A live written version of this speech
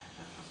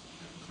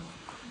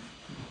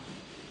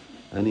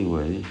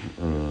Anyway,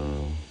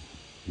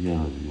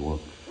 yeah, you walk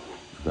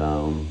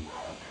down,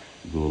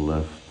 go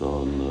left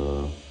on,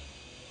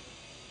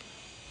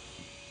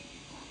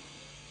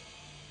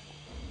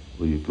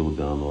 well, you go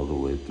down all the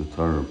way to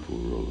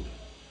Tarampur Road,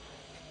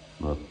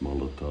 not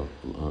Malapara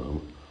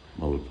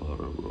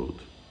Road.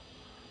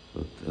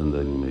 And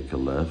then you make a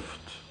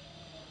left,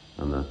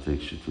 and that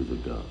takes you to the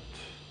Ghat.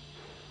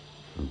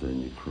 And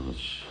then you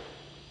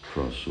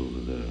cross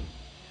over there.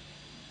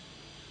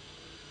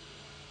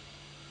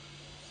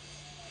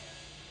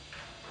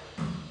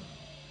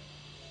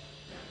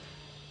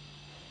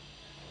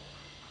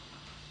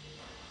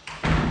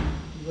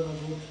 You're going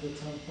to go to the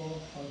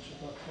temple,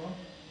 Panchatattva?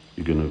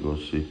 You're going to go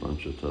see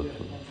Panchatattva?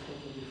 Yeah,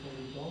 Panchatattva before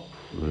we go.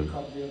 Right. Pick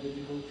up the other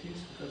devotees,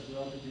 because the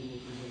other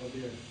devotees over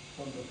there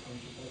from the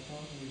Panchatattva,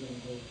 and we're going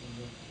to go from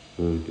there.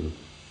 Very good.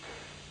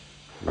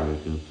 Very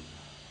good.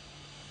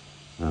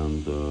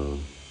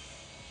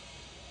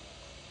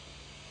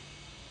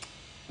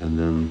 And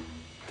then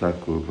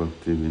Thakur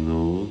Bhakti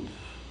Vinod,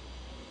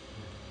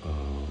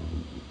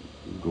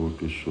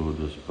 Gorkishore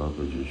Das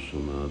Babaji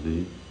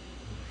Samadhi,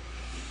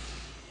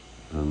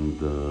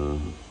 and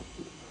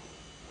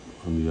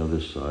on the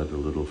other side, a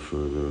little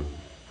further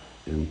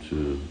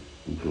into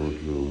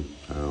Godruma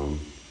town,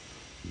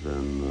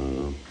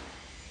 then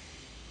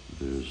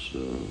there's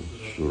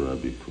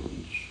Shurabi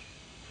Kunj.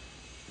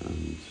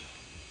 And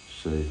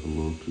say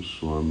hello to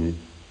Swami,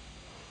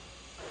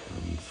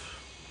 and if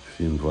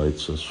he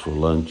invites us for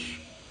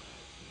lunch,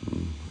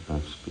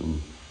 ask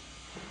him.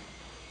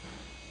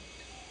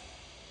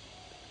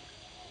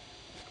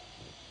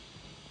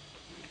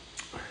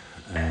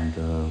 And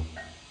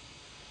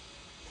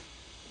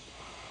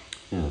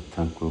yeah,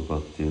 Thakur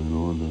Bhakti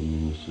Vinod, I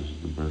mean, this is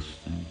the best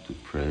thing to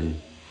pray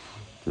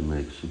to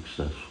make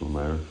successful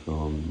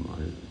marathon. I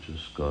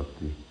just got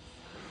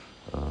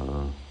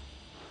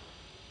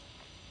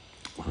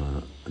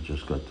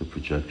the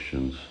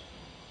projections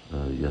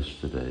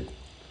yesterday,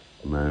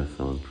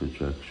 marathon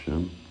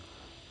projection,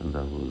 and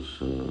that was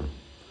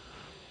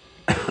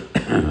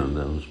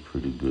that was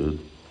pretty good.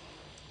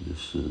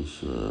 This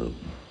is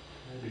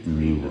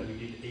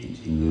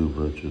New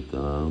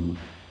Vajradam,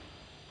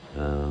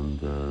 and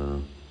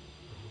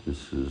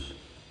this is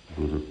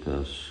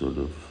Budapest, sort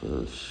of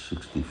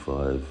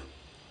 65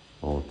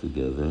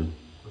 altogether.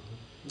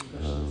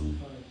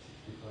 65.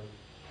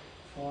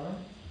 Far?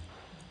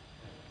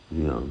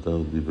 Yeah, that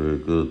would be very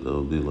good. That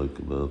would be like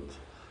about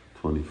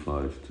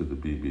 25 to the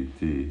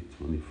BBT,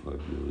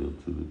 25 million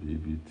to the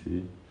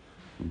BBT.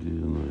 Would be a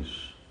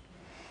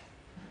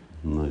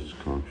nice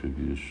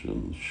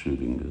contribution,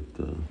 shooting at,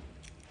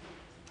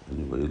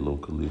 anyway,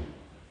 locally,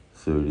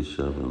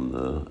 37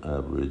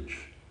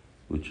 average,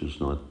 which is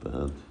not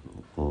bad,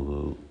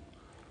 although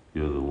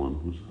you're the one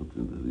who's up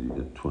in there, you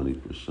get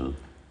 20%.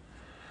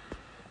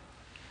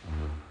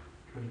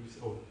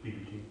 20% of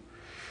BBT.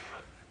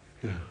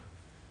 Yeah.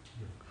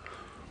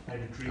 I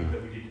had a dream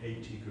that we did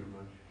 80, Guru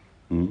Maharaj.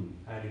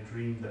 I had a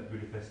dream that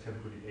Budapest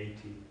Temple did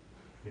 80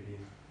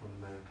 million on the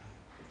marathon.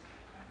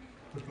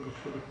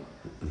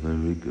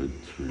 Very good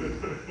tree.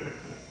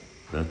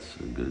 That's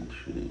a good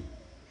tree.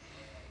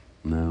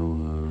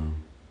 Now,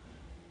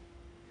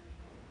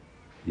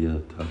 yeah,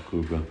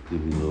 Thakur Bhakti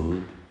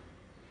Vinod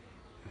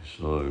is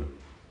our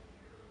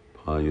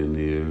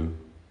pioneer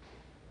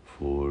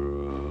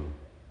for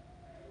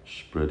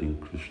spreading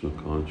Krishna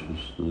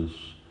consciousness,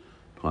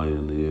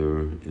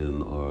 pioneer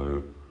in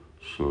our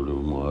sort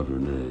of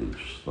modern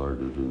age,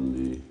 started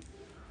in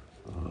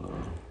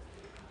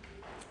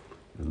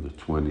the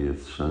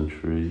 20th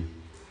century,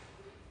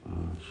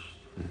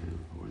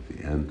 or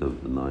the end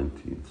of the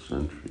 19th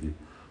century,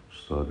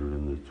 started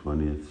in the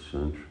 20th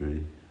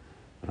century,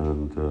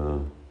 and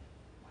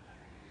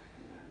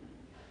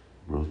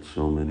wrote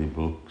so many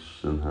books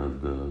and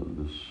had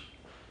this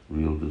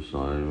real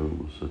desire,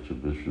 was such a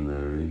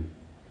visionary.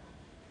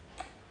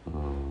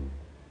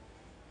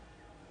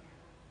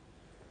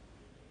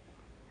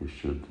 We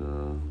should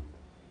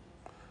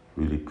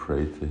really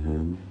pray to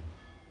him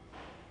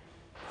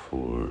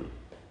for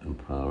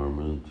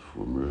empowerment,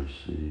 for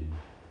mercy,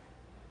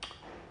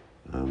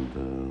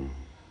 and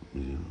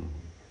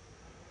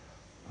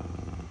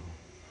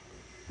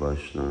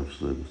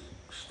Vaishnavas live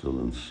still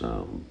in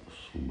sound.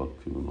 So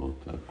Bhaktivinoda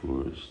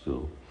Thakur is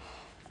still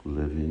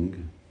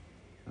living,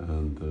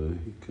 and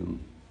he can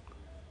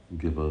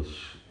give us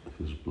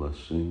his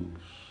blessings.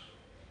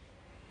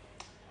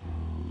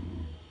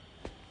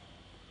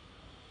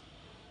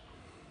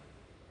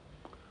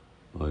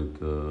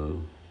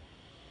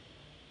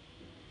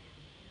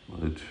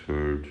 I'd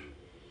heard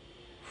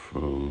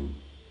from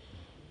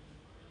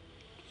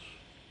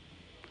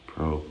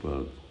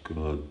Prabhupada,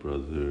 God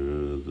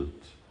brother,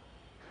 that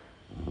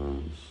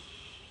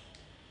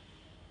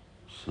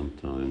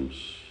sometimes,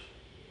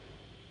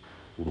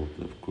 well,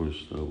 of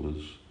course, that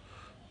was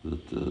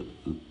that the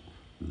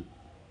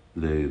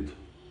late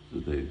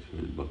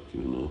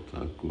Bhaktivinoda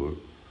Thakur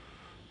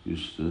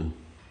used to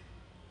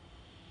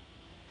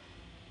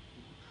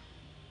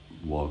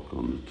walk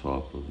on the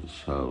top of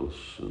his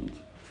house and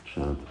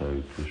chant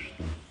Hare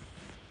Krishna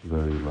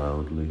very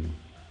loudly.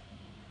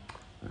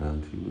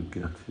 and he would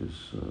get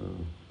his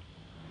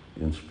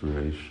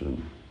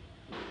inspiration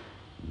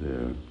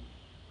there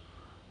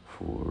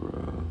for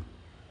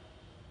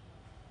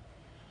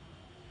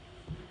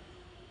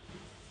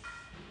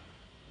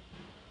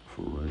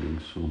writing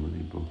so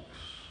many books.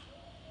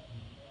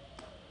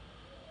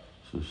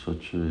 So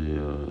such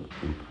a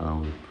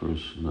empowered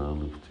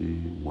personality,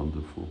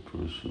 wonderful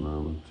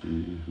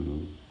personality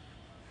who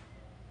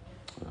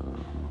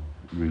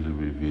really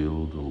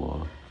revealed a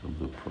lot of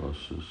the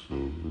process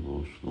of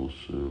devotional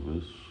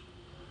service.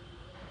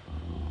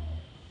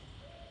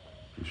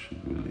 We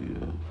should really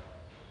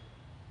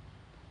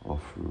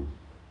offer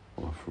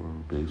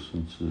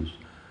obeisances,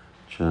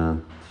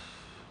 chant,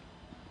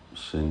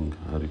 sing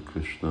Hare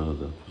Krishna.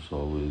 That was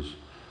always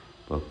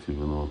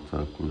Bhaktivinoda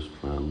Thakur's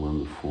plan. When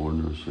the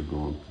foreigners are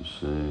going to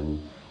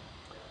sing,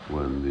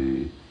 when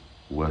the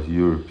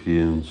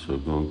Europeans are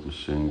going to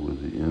sing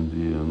with the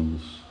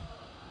Indians,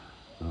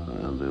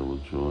 and they will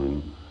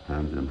join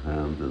hand in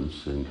hand and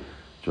sing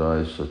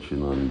Jai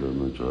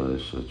Sachinandana, Jai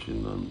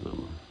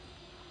Sachinandana.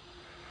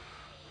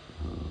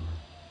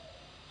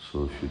 So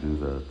if you do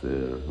that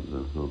there,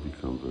 then he'll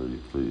become very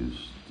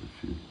pleased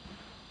if you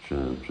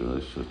chant Jai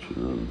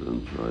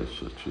Sachinandana, Jai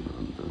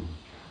Sachinandana.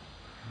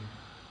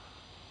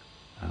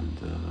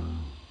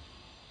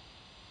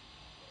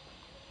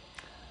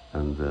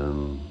 And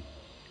then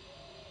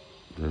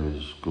there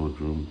is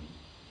Godruma,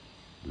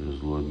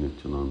 there's Lord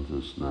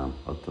Nityananda's Nam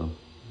Hata.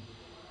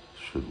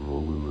 Should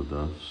roll in the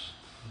dust,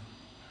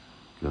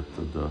 get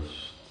the dust.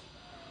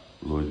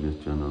 Lord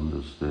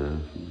Nityananda's there.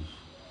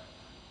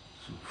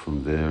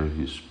 From there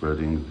he's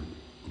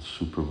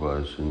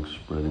supervising,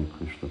 spreading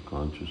Krishna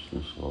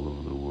consciousness all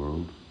over the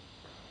world.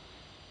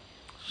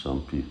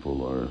 Some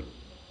people are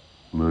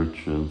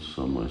merchants,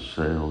 some are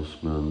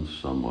salesmen,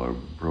 some are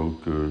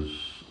brokers,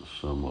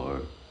 some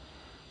are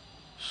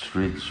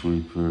street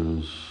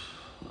sweepers.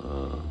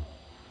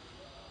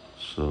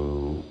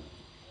 So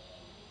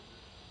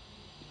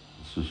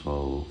this is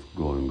all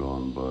going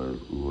on by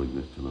Lord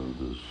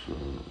Nityananda's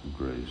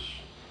grace,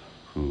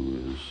 who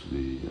is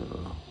the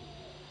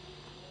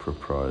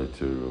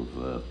proprietor of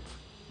that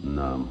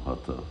Nam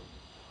Hata.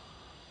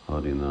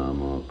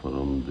 Harinama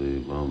Param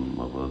Devam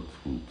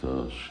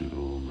Avadhuta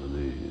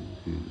Shiromani.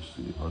 He is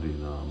the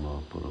Harinama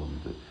Param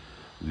Dev,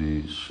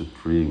 the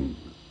supreme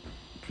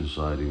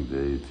presiding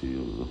deity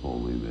of the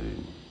holy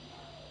name.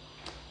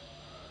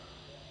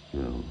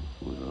 You know,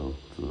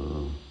 without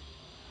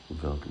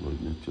Lord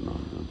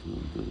Nityananda,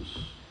 there's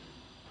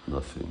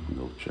nothing,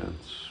 no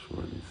chance for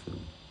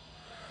anything.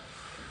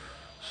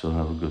 So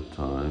have a good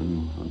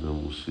time, and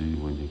then we'll see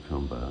when you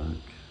come back.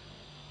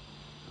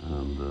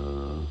 And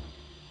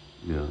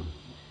yeah,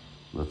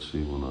 let's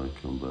see when I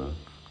come back.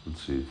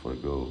 Let's see if I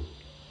go.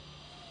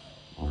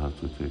 I'll have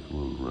to take a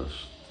little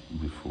rest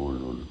before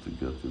in order to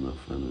get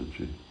enough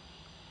energy.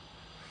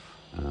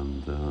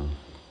 And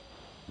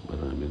but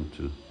I'm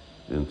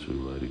into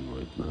writing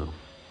right now.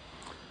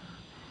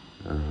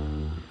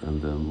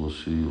 And then we'll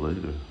see you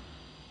later.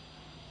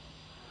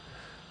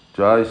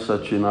 Jai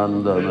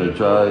Sachinandana,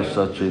 Jai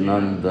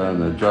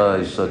Sachinandana, Jai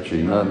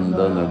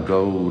Sachinandana,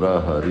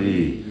 Gaura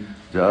Hari.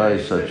 Jai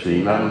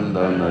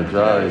Sachinandana,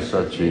 Jai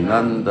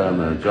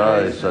Sachinandana,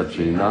 Jai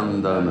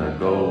Sachinandana,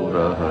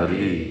 Gaura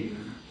Hari.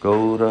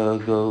 Gaura,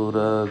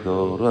 Gaura,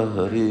 Gaura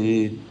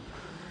Hari.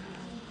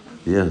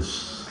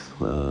 Yes,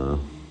 Hare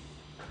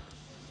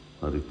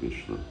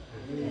Krishna.